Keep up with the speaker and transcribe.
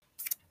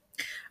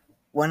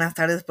Buenas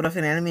tardes,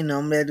 profe. Mi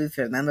nombre es Luis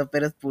Fernando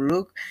Pérez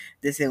Puluc,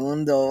 de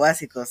segundo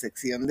básico,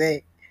 sección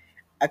D.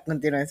 A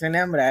continuación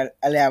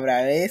le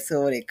hablaré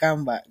sobre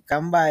Canva.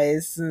 Canva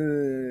es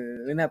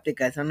una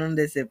aplicación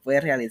donde se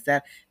puede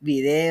realizar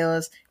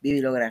videos,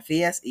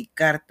 bibliografías y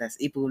cartas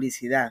y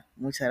publicidad.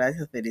 Muchas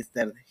gracias, feliz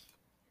tarde.